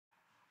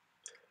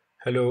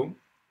Hello,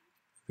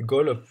 the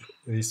goal of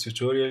this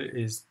tutorial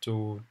is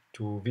to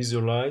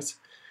visualize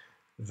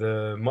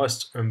the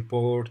most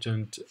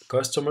important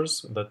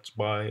customers that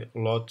buy a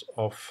lot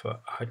of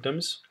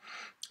items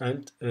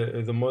and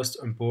the most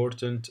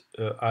important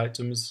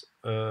items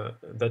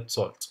that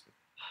sold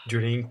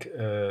during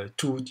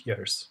 2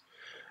 years.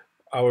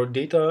 Our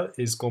data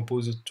is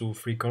composed to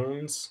three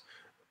columns.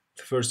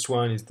 The first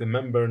one is the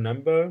member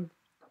number,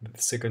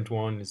 the second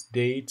one is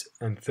date,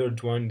 and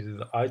third one is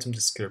the item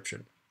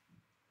description.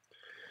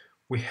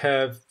 We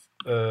have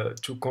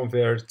to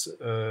convert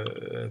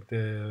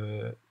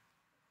the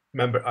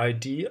member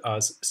ID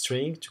as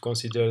string to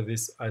consider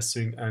this as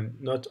string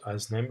and not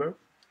as number.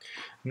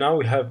 Now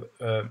we have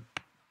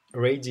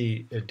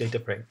ready data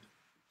frame.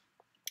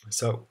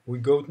 So we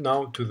go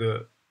now to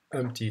the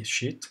empty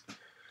sheet.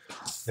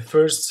 The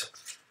first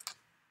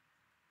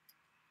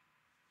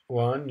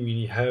one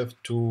we have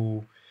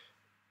to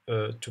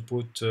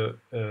put,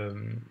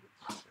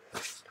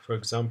 for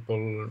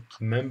example,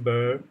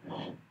 member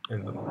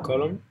in the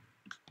column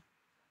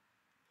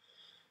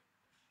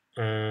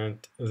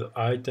and the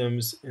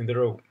items in the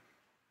row.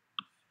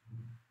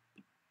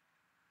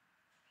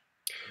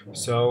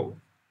 So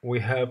we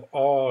have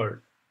all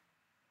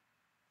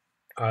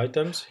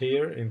items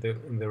here in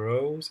the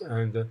rows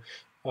and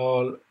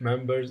all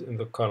members in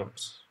the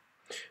columns.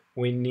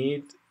 We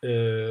need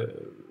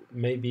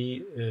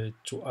maybe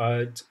to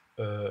add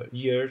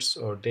years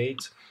or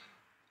dates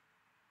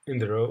in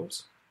the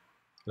rows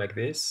like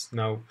this.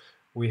 Now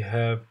we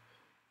have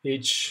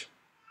each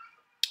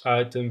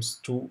items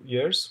 2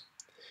 years.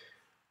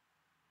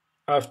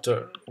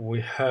 After we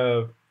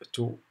have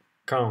to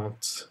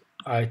count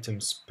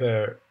items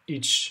per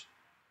each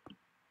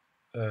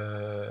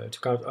to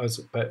count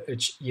as per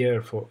each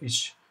year for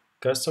each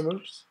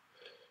customers.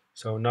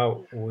 So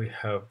now we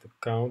have the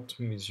count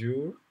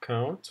measure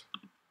count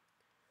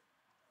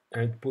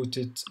and put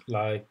it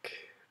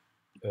like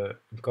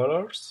in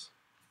colors.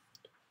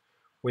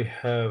 We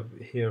have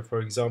here, for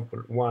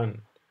example,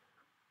 one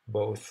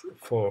both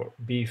for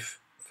beef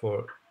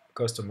for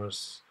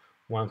customers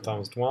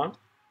 1001.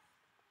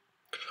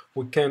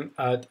 We can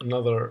add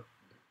another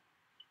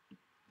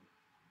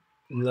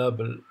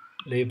label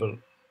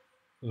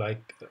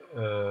like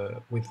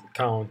with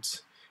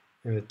count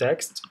in the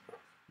text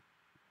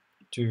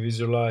to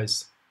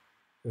visualize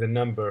the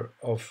number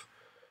of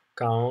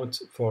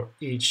count for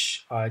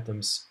each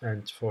items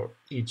and for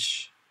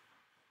each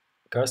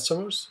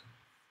customers.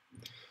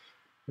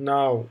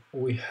 Now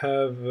we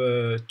have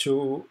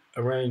to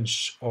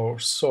arrange or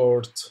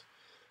sort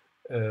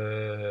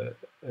the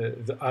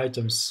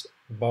items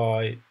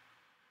by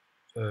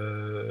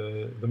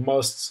the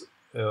most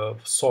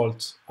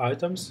sold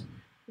items.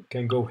 You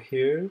can go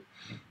here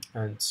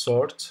and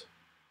sort,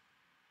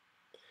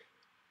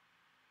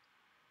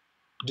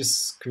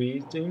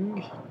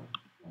 discreting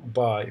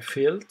by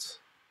field,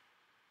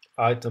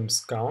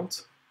 items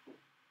count.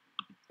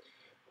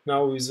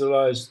 Now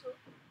visualize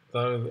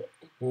the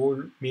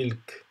whole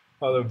milk,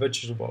 other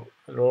vegetable,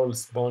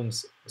 rolls,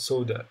 buns,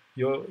 soda,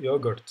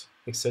 yogurt,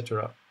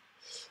 etc.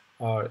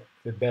 are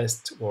the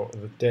best or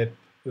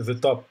the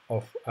top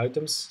of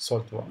items,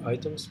 sold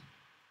items.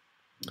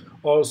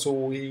 Also,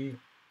 we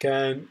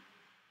can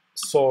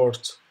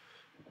sort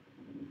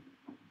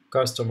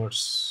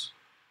customers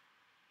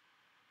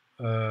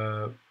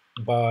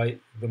by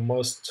the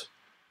most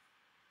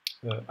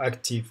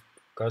active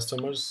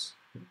customers.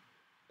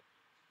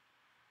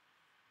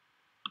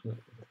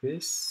 Like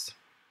this.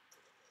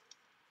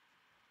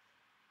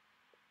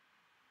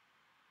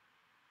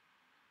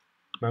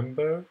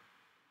 Member,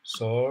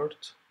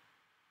 sort,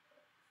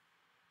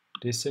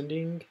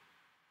 descending.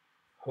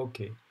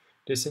 Okay,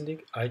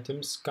 descending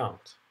items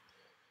count.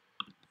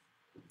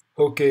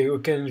 Okay, we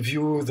can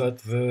view that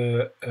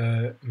the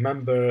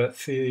member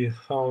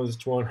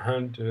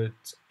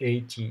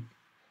 3180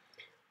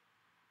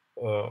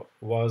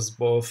 was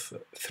both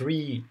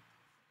 3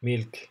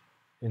 milk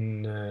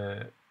in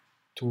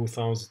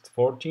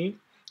 2014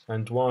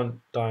 and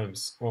 1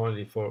 times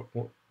only for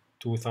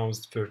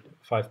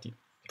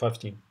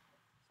 2015.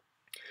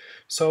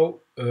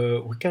 So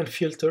we can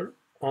filter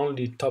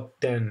only top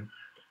 10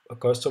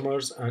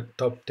 customers and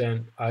top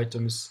 10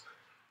 items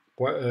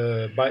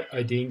by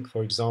adding,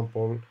 for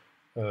example,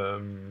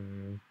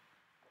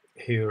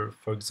 here,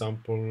 for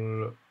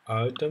example,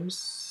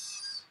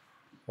 items,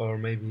 or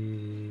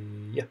maybe,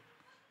 yeah,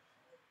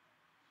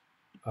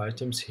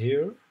 items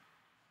here,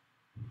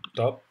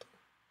 top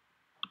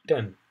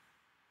 10,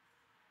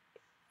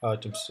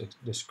 items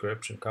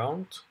description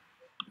count.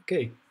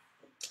 Okay,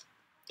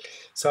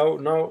 so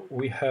now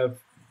we have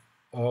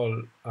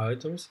all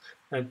items,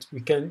 and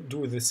we can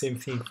do the same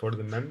thing for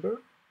the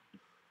member.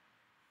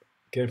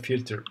 We can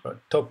filter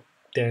top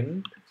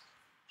 10.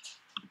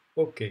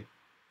 Okay,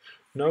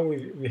 now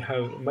we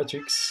have a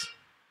matrix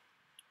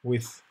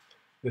with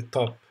the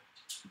top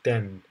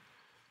 10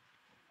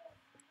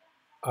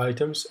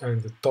 items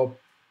and the top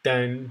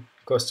 10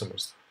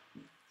 customers.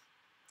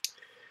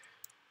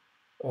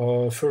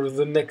 For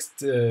the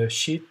next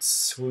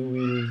sheets, we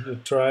will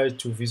try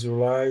to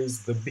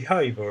visualize the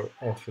behavior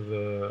of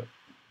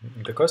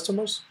the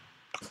customers.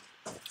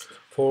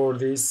 For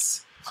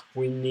this,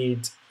 we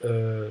need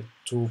to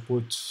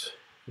put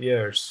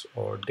years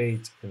or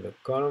date in the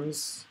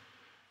columns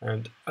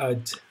and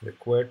add the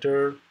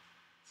quarter,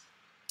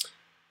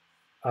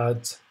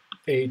 add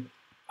a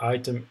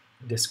item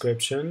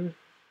description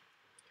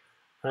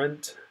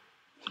and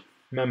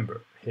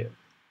member here,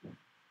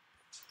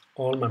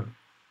 all member.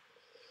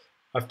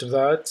 After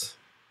that,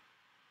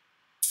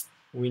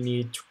 we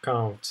need to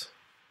count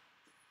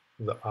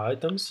the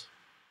items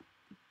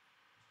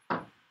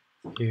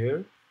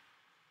here,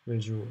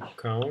 measure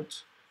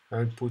count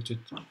and put it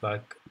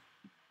like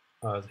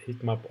as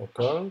heat map or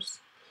colors.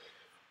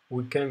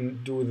 We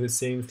can do the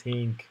same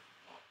thing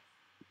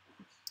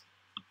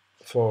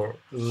for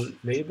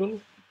label,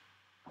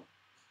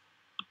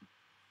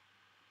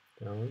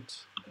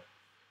 count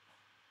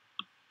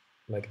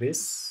like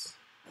this.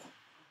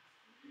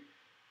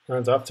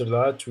 And after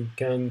that, we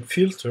can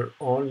filter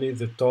only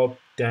the top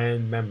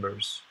 10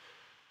 members.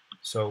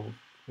 So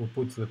we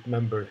put the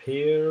member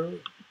here,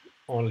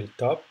 only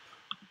top,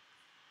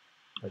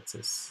 like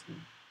this.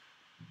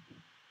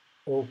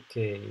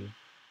 Okay,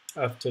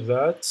 after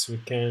that, we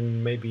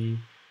can maybe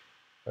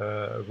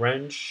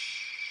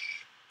arrange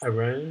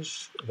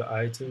the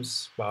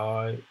items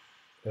by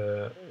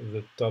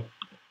the top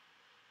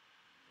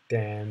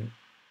 10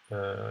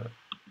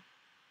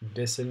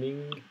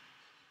 descending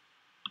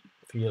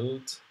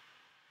field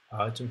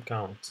item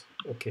count.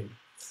 Okay,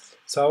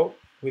 so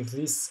with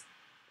this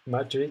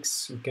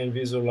matrix you can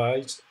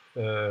visualize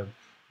the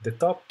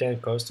top 10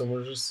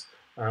 customers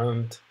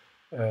and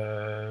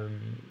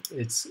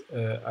its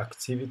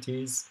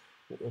activities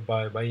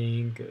by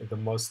buying the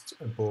most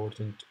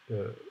important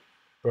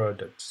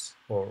products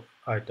or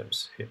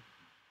items here.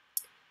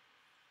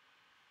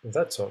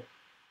 That's all.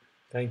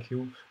 Thank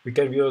you. We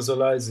can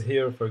visualize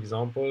here, for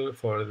example,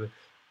 for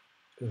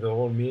the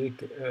whole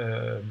milk,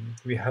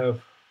 we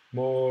have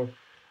more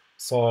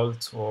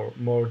salt or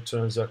more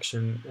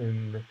transaction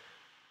in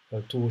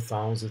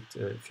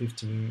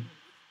 2015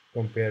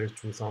 compared to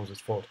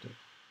 2014.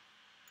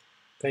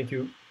 Thank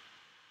you.